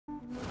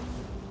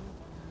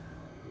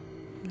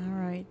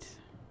right.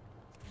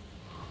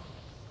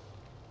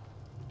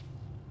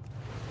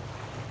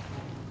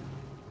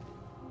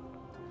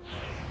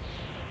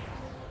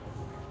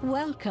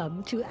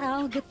 Welcome to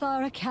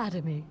Algeth'ar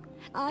Academy.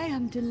 I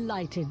am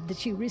delighted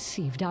that you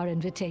received our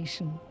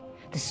invitation.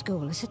 The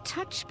school is a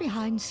touch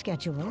behind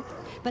schedule,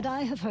 but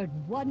I have heard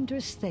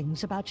wondrous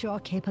things about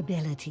your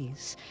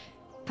capabilities.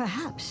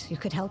 Perhaps you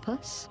could help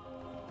us?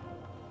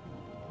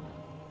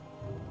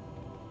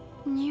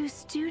 New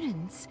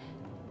students.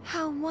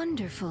 How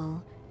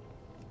wonderful.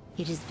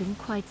 It has been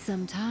quite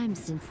some time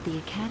since the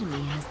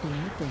academy has been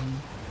open.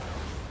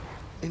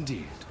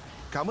 Indeed.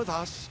 Come with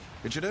us.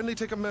 It should only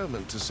take a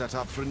moment to set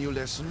up for a new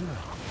lesson.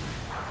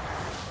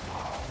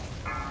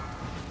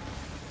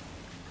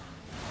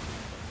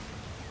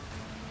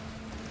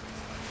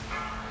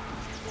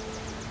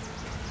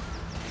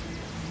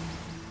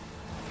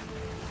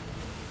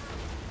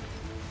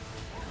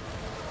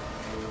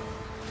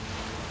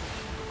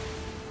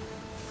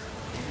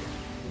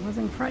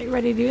 Wasn't quite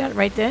ready to do that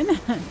right then.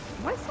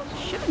 Why is so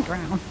shit on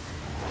ground?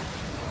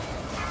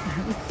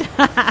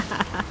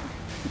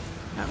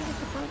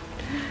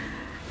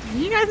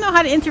 You guys know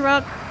how to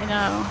interrupt, you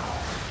know.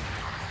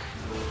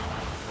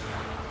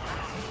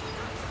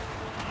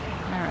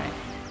 Alright.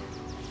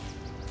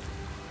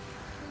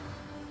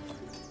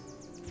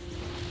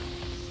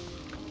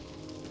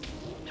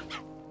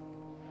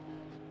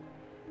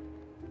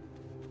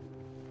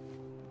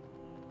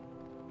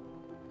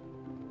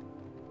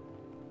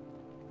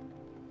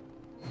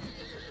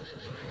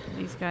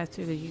 These guys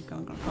too, that you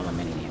gonna call them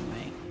any damn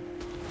way.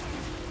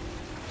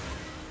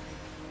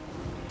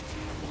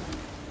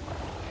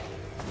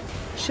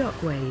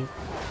 Shockwave.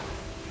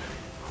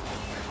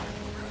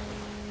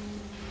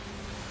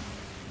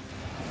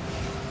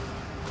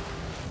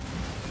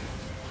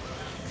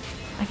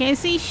 I can't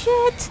see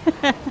shit.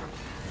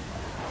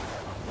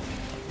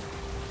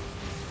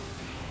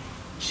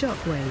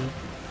 Shockwave.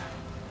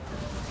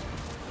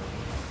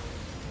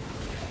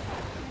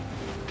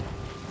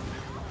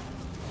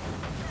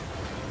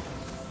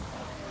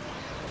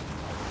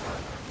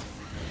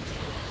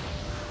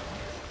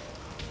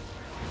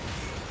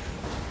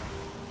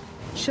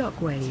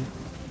 Shockwave.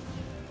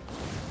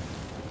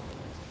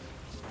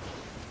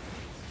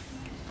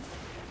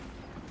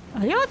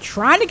 Are y'all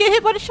trying to get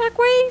hit by the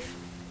shockwave?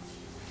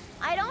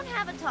 I don't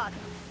have a target.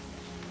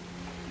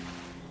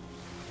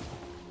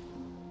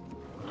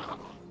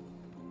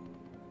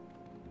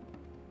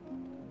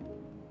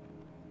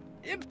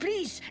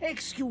 Please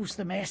excuse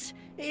the mess.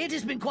 It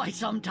has been quite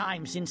some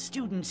time since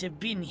students have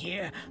been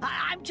here.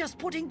 I'm just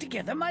putting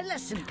together my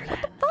lesson plan.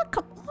 Fuck,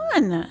 come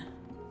on.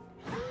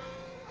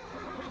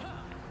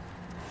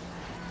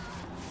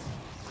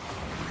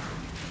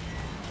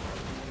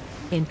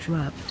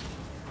 Interrupt.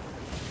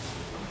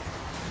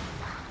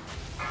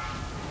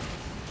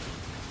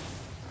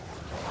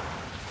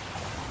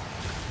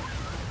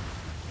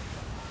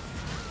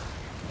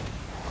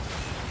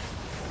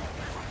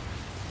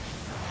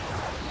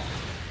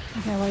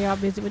 Okay, while y'all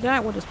busy with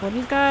that, we'll just pull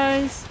these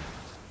guys.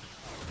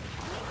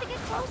 Need to get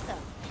closer.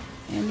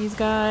 And these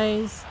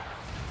guys.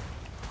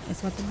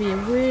 It's about to be a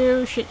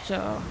real shit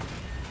show.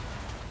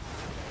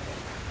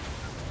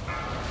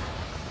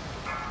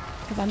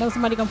 Because I know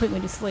somebody gonna put me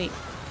to sleep.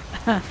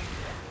 Don't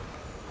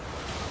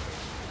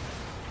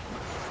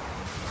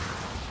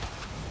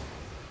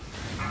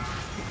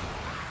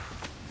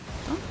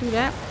do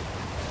that.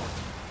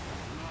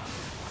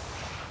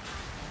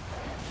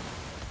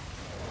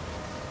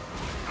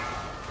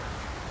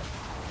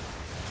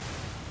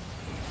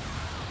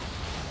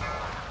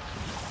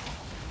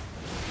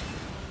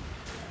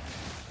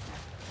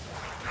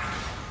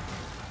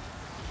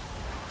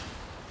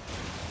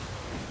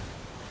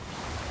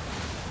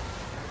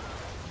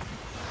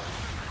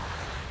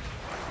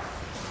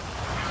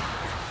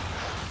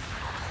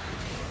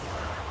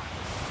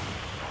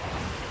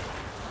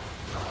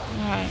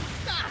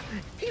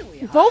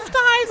 Both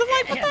times? I'm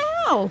like, what the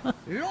hell?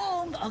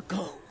 Long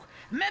ago,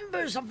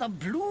 members of the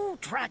Blue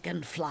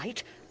Dragon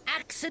Flight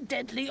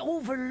accidentally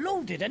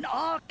overloaded an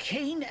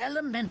arcane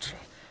elemental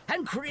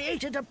and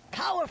created a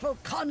powerful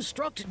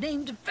construct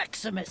named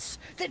Veximus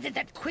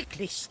that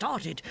quickly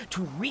started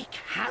to wreak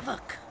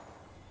havoc.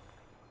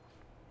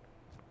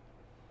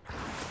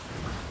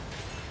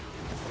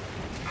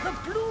 The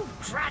Blue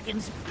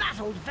Dragons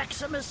battled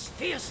Veximus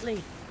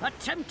fiercely,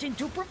 attempting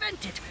to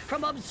prevent it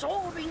from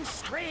absorbing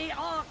stray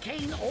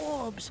arcane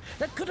orbs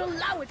that could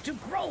allow it to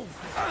grow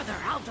further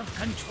out of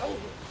control.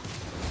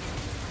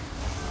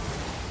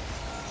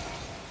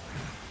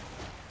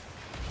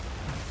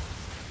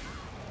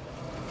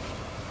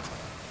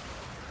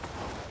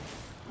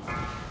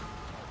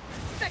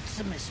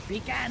 Veximus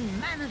began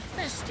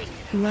manifesting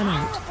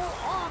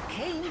powerful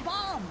arcane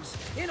bombs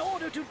in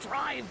order to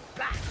drive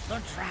back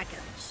the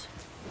dragons.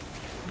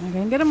 I'm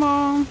gonna get them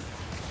all.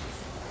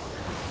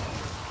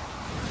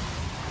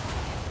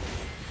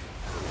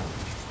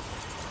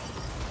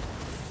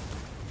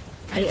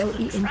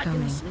 AOE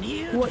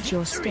incoming. Watch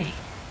your step.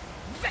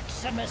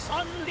 Veximus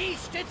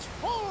unleashed its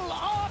full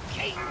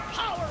arcane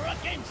power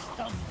against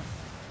them.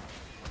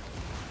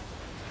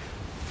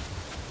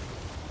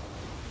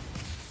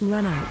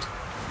 Run out.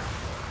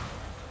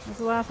 That's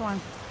the last one.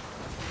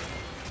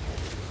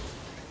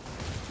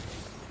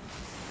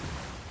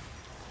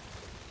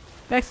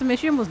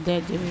 Maximus, you're almost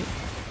dead, dude. Of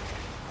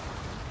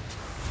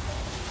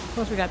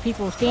course, we got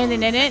people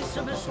standing in it.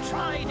 Maximus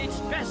tried its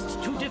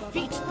best to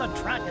defeat the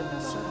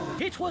dragons.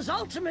 It was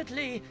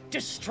ultimately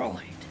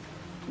destroyed.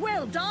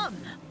 Well done.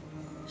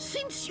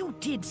 Since you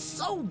did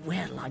so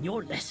well on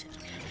your lesson,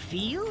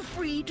 feel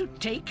free to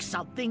take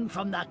something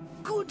from the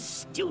good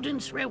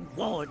student's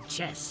reward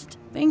chest.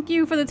 Thank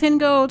you for the 10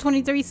 gold,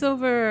 23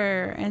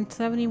 silver, and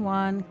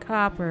 71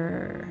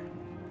 copper.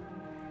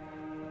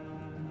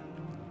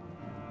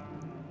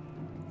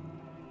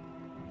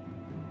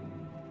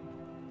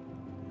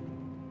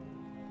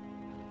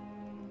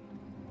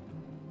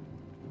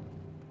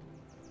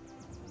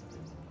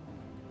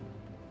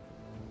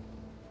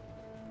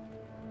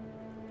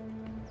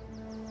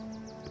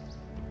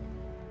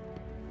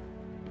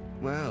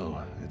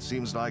 Well, it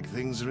seems like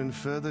things are in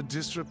further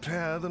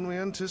disrepair than we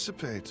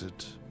anticipated.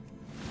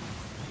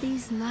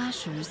 These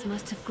lashers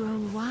must have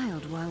grown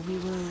wild while we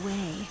were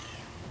away.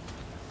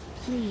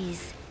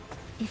 Please,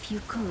 if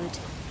you could,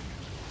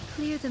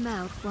 clear them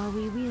out while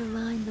we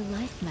realign the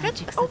life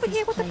magics Get over of this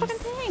here with the place.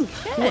 fucking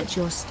thing. Shit. Watch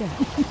your step.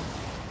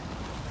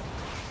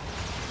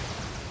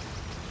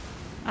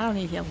 I don't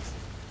need heals.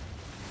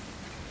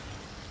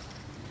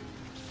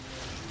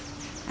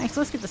 Alright,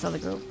 so let's get this other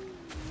group.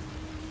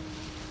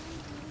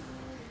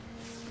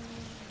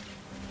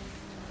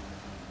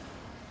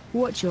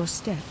 Watch your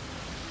step.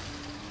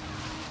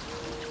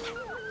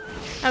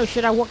 Oh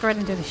shit, I walked right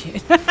into the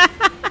shit.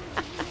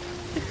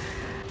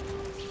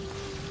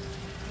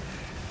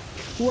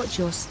 Watch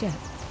your step.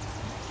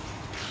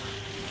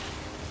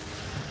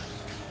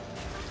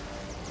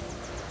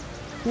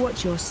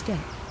 Watch your step.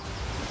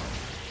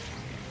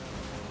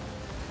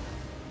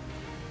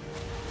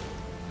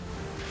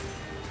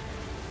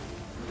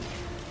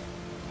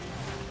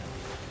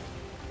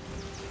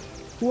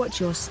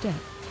 Watch your step.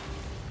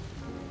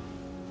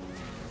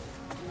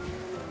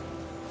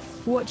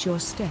 Watch your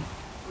step.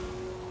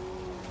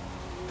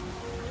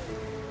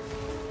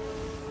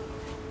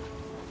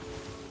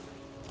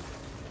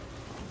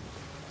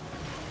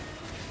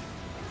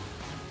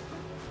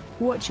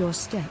 Watch your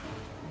step.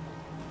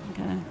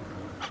 Okay.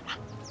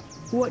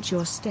 Watch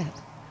your step.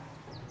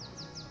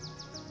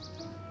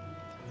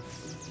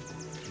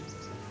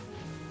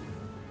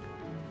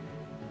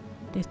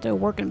 They're still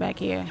working back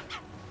here.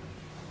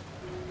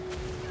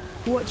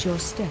 Watch your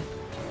step.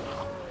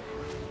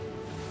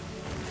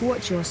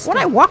 Watch your step.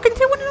 What, I walk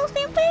into one of those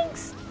damn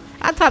things?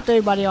 I topped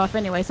everybody off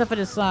anyway, except for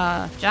this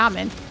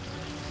shaman.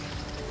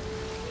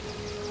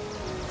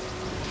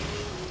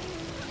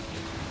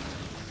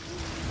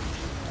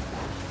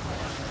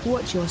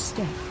 Watch your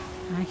step.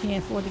 I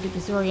can't afford to get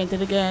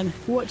disoriented again.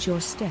 Watch your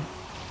step.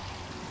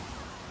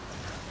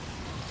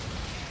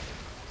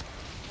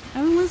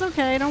 Everyone's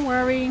okay, don't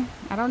worry.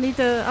 I don't need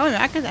to. Oh,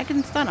 I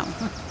can stun them.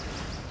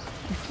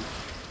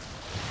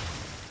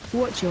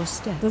 Watch your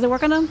step. Does it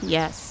work on them?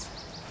 Yes.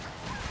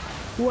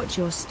 Watch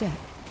your step.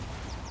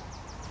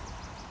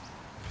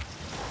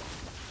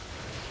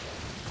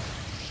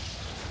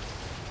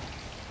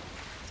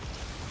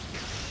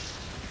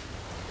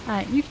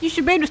 Alright, you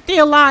should be able to stay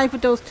alive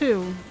with those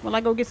two while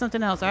I go get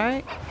something else,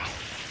 alright?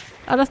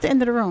 Oh, that's the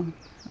end of the room.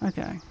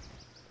 Okay.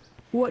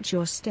 Watch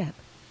your step.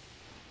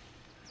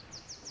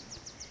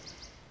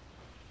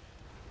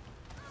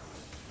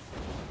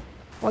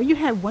 Well, you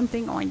had one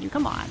thing on you.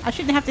 Come on. I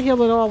shouldn't have to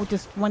heal it all with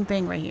this one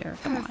thing right here.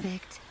 Come on.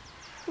 Perfect.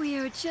 We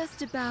are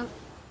just about...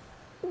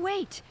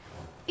 Wait!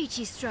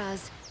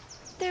 Ichistras,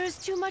 there is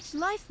too much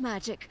life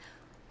magic.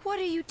 What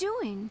are you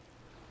doing?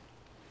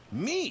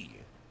 Me?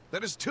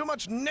 There is too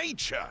much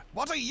nature.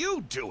 What are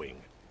you doing?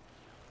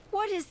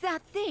 What is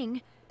that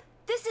thing?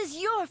 This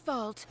is your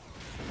fault.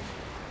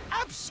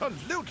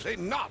 Absolutely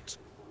not.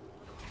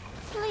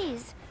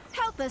 Please,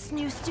 help us,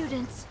 new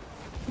students.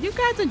 You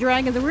guys are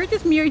dragons and we're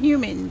just mere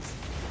humans.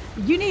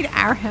 You need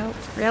our help,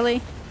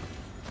 really?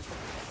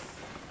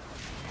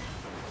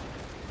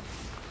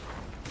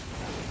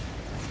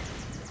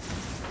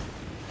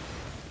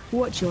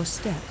 Watch your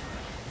step.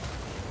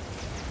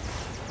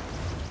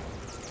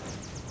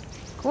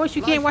 Of course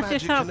you can't watch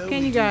this help,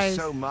 can you guys?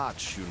 So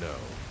much, you know.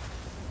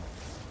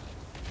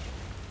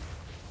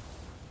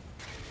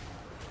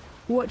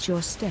 Watch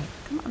your step.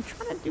 Come on, I'm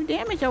trying to do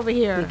damage over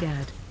here. Big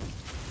ad.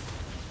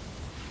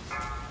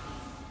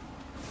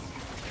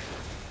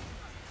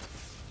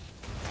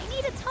 I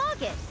need a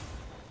target.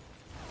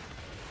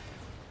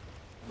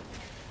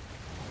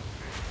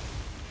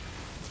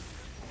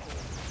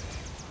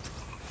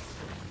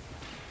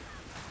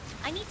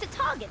 I need to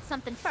target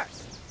something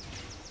first.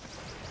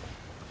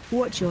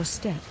 Watch your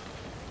step.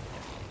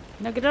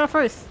 Now get it off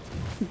first.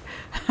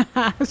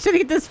 I'm trying to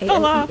get this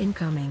fill off. AOE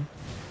incoming.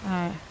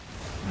 Alright.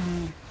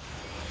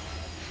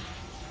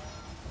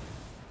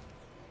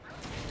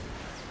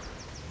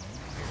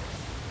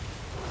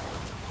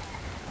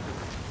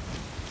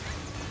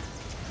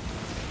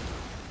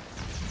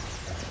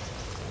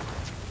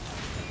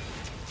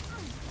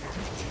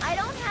 I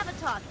don't have a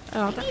target.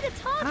 Oh, I need a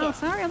target. oh,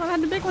 sorry. I thought I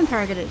had the big one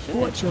targeted. Shit.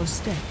 Watch your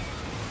step.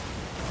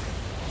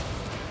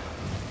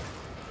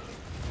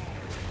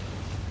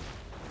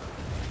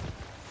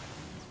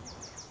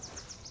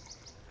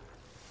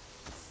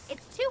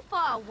 It's too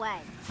far away.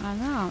 I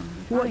know.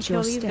 Watch Kill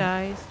your these step.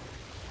 guys.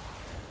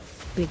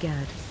 Big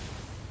ad.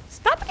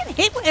 Stop getting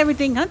hit with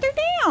everything, Hunter.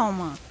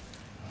 Damn.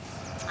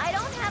 I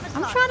don't have a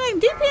I'm target. trying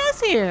to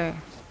DPS here.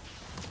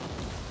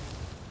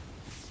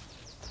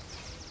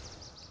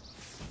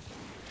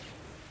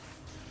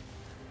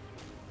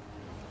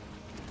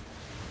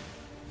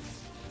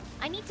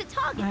 I need to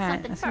target Alright,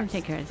 something let's gonna first.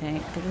 take care of the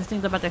tank. Because this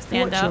thing's about to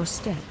stand Watch up. your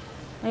step.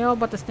 They all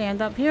about to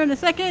stand up here in a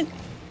second.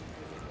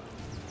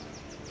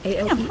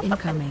 AOE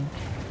incoming.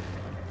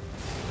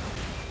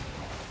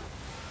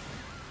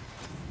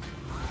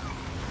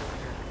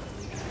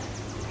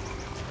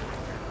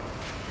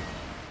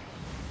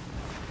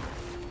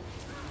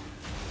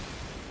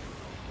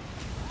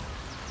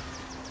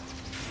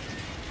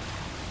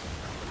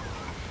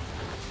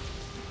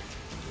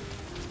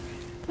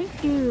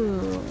 Thank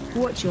you.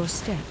 Watch your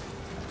step.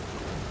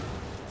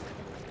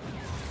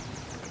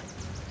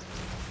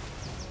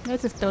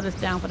 Let's just throw this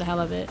down for the hell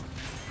of it.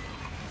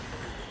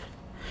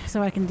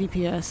 So I can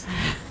DPS.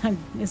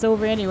 It's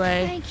over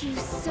anyway. Thank you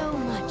so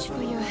much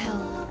for your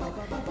help.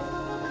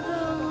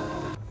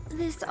 Though,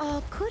 this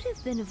all could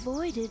have been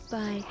avoided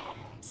by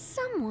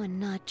someone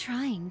not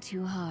trying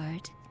too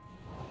hard.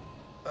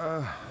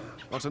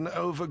 What an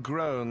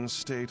overgrown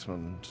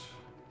statement.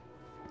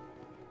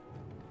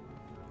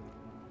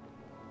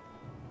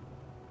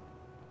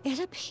 It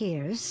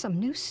appears some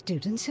new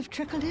students have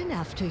trickled in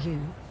after you.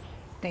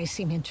 They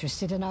seem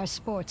interested in our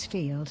sports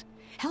field.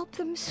 Help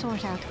them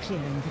sort out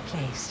clearing the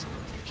place.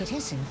 It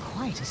is in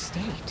quite a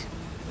state.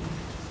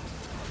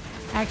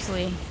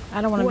 Actually,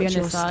 I don't want to be on Watch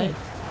your this side.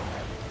 step.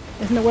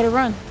 There's nowhere to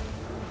run.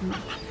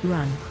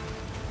 Run.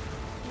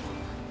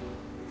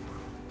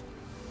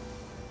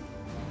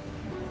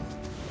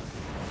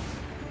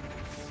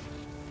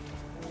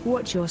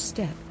 Watch your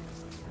step.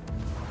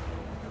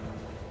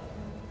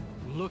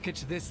 Look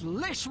at this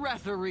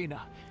Lishrath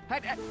arena.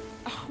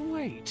 Oh,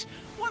 wait,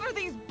 what are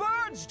these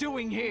birds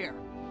doing here?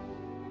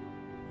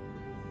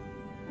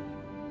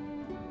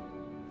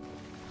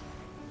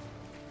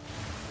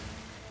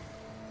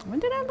 When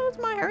did I lose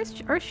my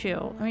earth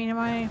shield? I mean, am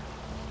I...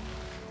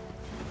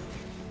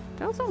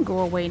 Those don't go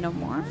away no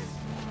more.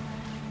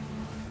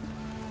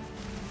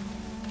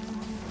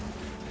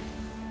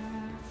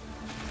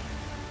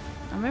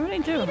 I remember they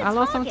do. I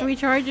lost some 3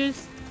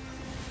 charges.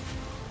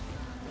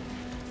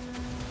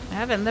 I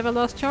haven't never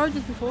lost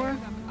charges before.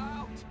 Them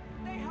out.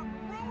 They have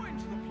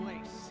ruined the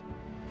place.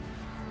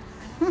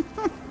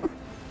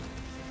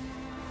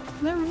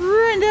 They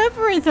ruined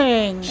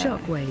everything.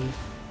 Shockwave.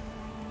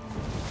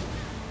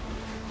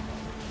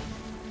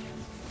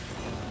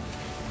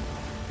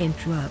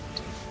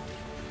 Interrupt.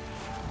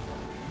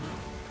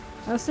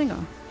 Oh,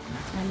 single.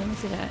 I didn't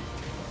see that.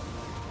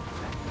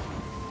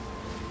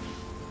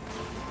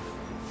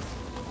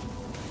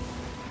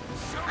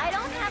 I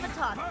don't have a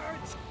target.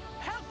 Birds,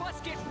 help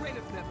us get rid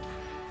of them.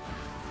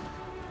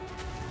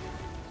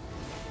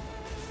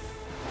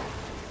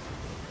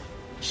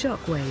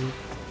 Shockwave.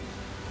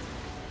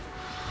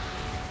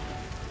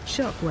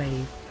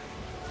 Shockwave.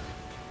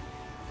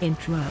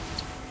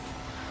 Interrupt.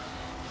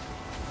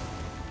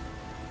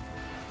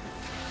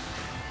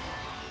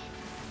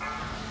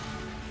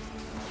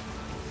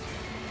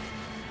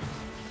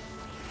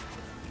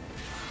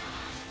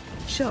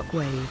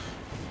 Shockwave.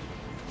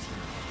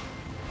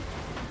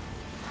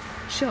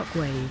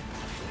 Shockwave.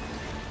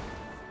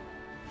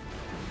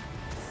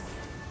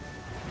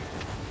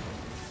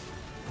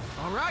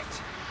 All right,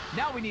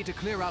 now we need to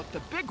clear out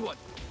the big one.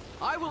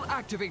 I will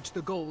activate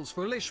the goals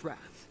for Lishrath.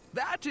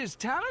 That is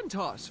talent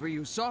toss for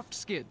you soft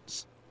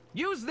skins.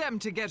 Use them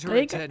to get her There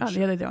you go. attention. Oh,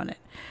 yeah, they're doing it.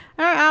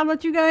 Alright, I'll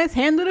let you guys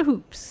handle the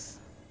hoops.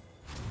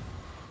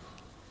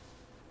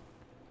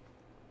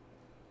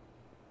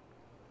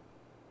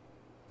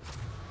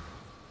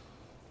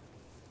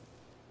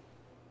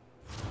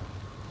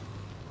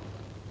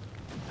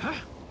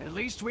 At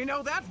least we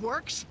know that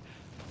works.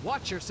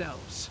 Watch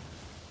yourselves.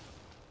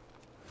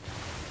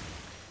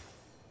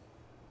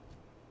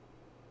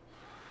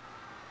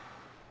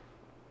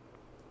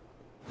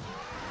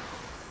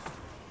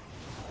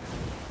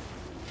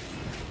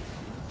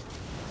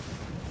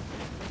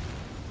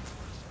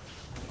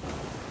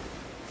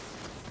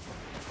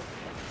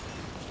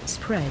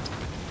 Spread.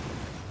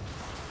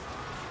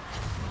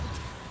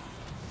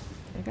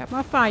 I got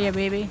my fire,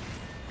 baby.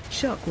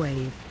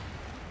 Shockwave.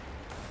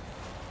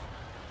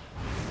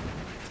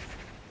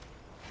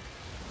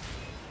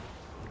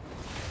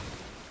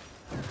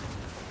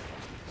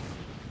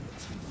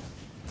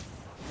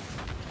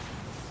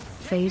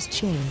 Phase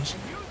change. Use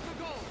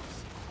the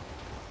goals.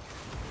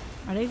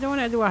 Are they doing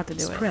it or do I have to do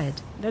Spread.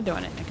 it? They're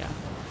doing it. Okay.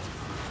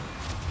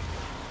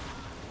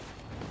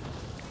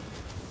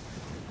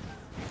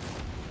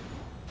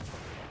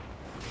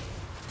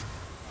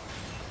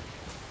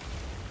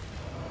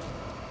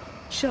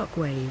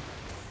 Shockwave.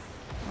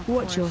 Of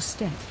Watch your course.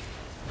 step.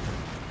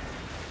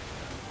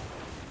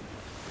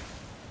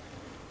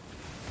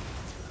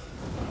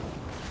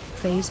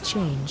 Phase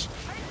change.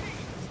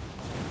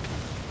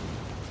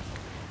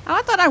 Oh,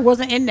 I thought I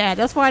wasn't in that.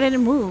 That's why I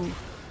didn't move.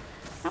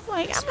 I'm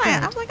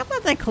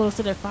not that close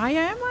to the fire,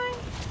 am I?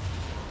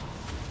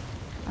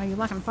 Oh, you're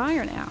liking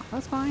fire now.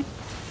 That's fine.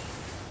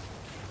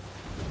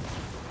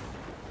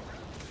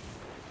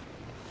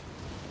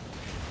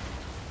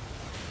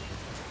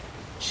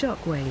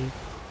 Shockwave.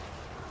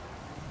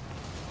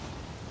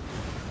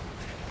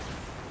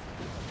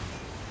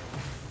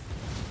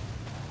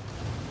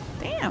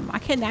 Damn,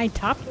 can I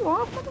top you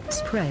off? Motherfucker?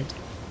 Spread.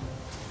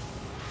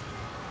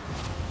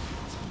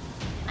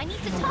 I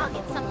need to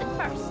target something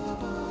first.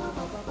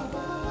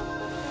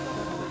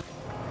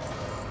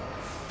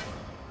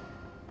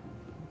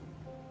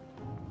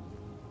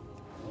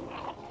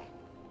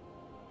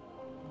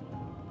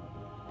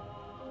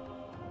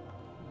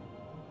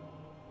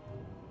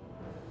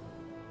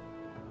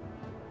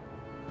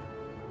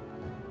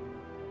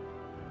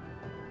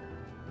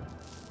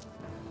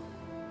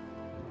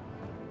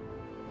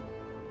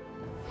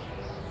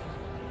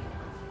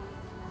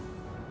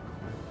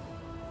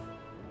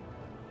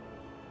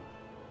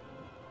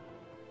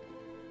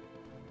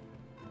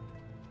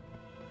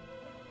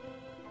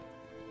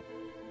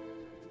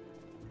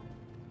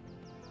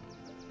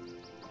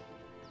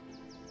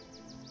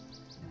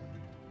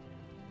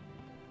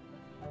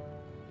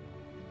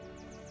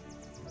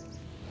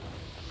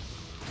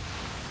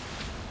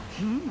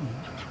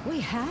 We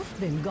have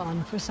been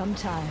gone for some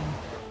time.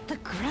 The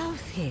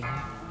growth here.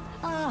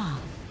 Ah,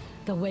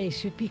 the way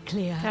should be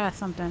clear. That's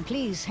something.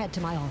 Please head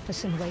to my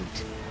office and wait.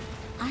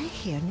 I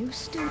hear new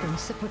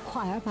students that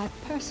require my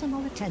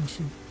personal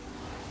attention.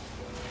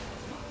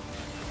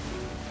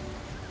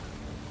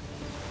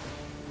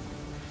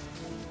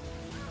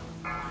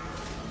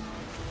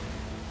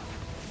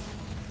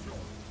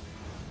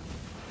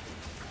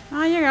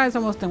 Oh, you guys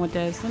almost done with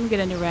this. Let me get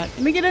a new rat.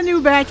 Let me get a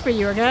new badge for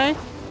you, okay?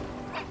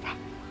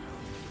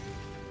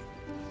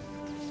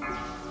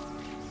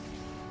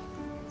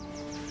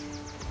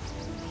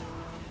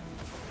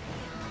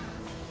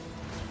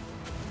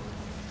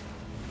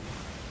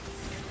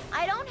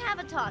 I don't have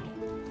a target.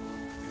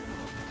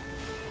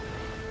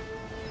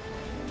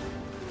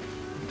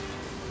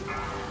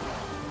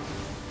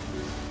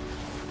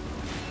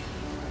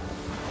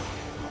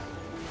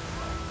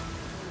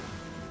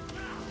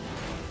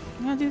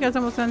 Yeah, these guys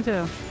almost done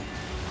too.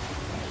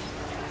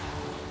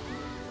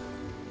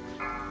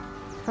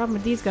 Problem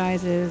with these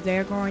guys is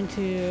they're going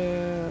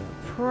to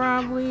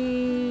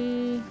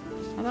probably.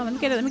 Hold on, let me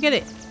get it. Let me get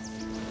it.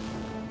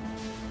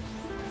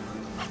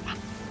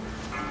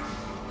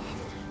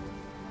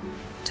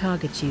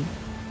 Target you.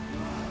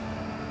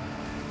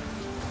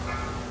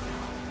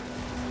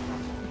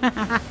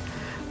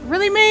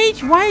 Really,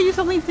 Mage? Why are you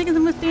suddenly taking so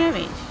much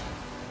damage?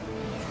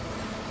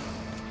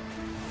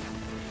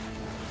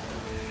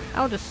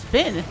 Oh, the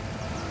spin.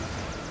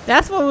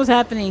 That's what was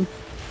happening.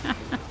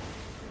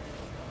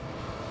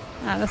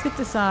 Alright, let's get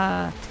this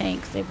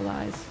tank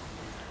stabilized.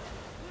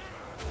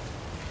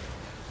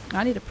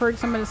 I need to purge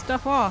some of this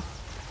stuff off.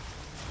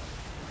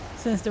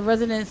 Since the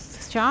resident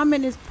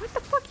shaman is... What the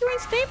fuck? You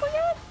ain't stable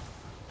yet?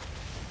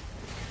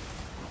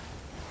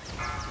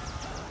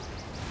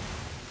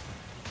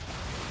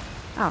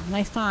 Oh,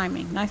 nice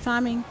timing. Nice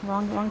timing.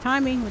 Wrong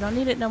timing. We don't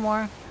need it no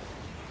more.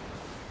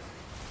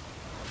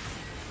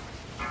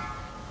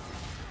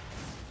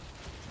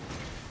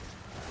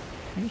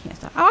 You can't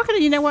stop. Oh, I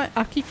could. You know what?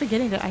 I keep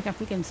forgetting that I can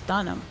freaking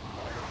stun him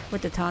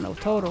with the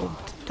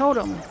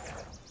totem.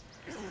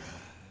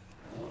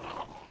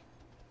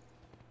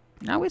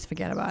 I always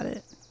forget about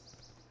it.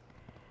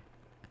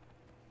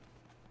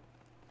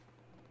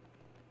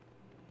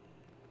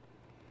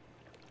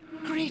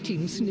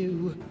 Greetings,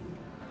 new.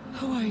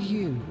 Who are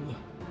you?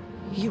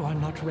 You are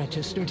not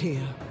registered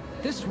here.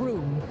 This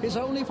room is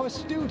only for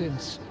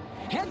students.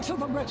 Head to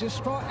the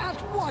registrar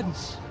at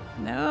once.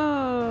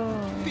 No.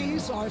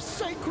 These are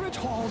sacred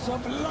halls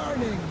of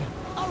learning.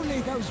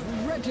 Only those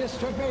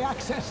registered may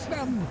access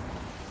them.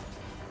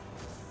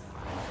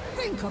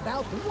 Think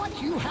about what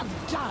you have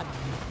done.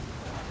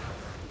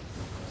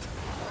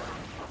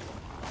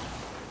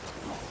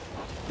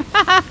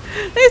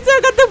 They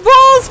still got the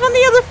balls from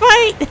the other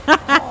fight.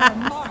 Poor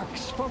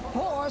marks for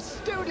poor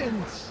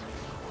students.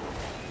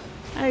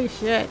 Oh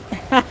shit.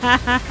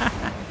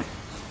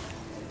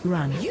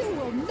 Run. You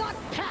will not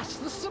pass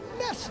the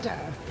semester.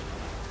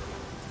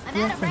 I'm out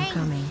Breath of range.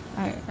 incoming.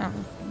 Alright,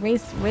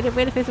 Reece, way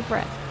to face a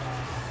breath.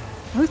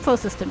 Who's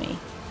closest to me?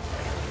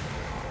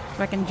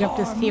 So I can jump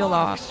this heel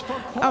off.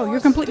 Oh,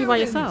 you're completely by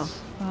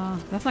yourself.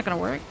 That's not gonna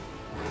work.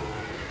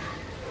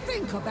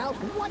 Think about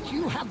what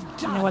you have You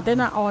done. know what?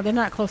 They're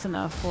not close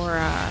enough for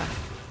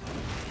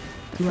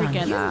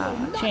freaking You will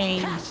not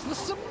chain. pass the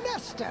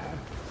semester.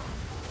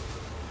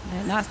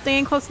 They're not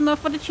staying close enough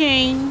for the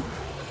chain,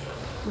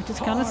 which is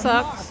kind of Poor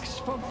sucks. marks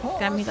for poor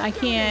That means I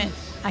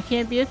students.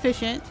 can't be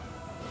efficient.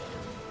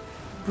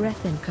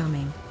 Breath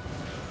incoming.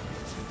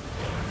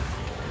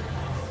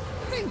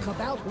 Think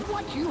about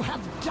what you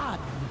have done.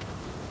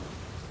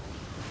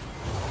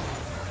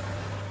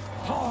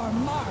 Poor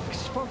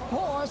marks for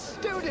poor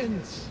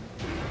students.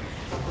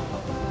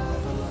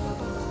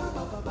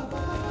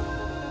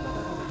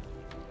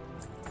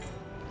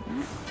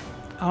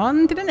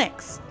 On to the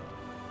next.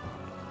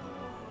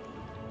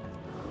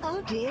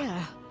 Oh dear.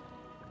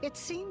 It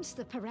seems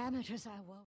the parameters I won't.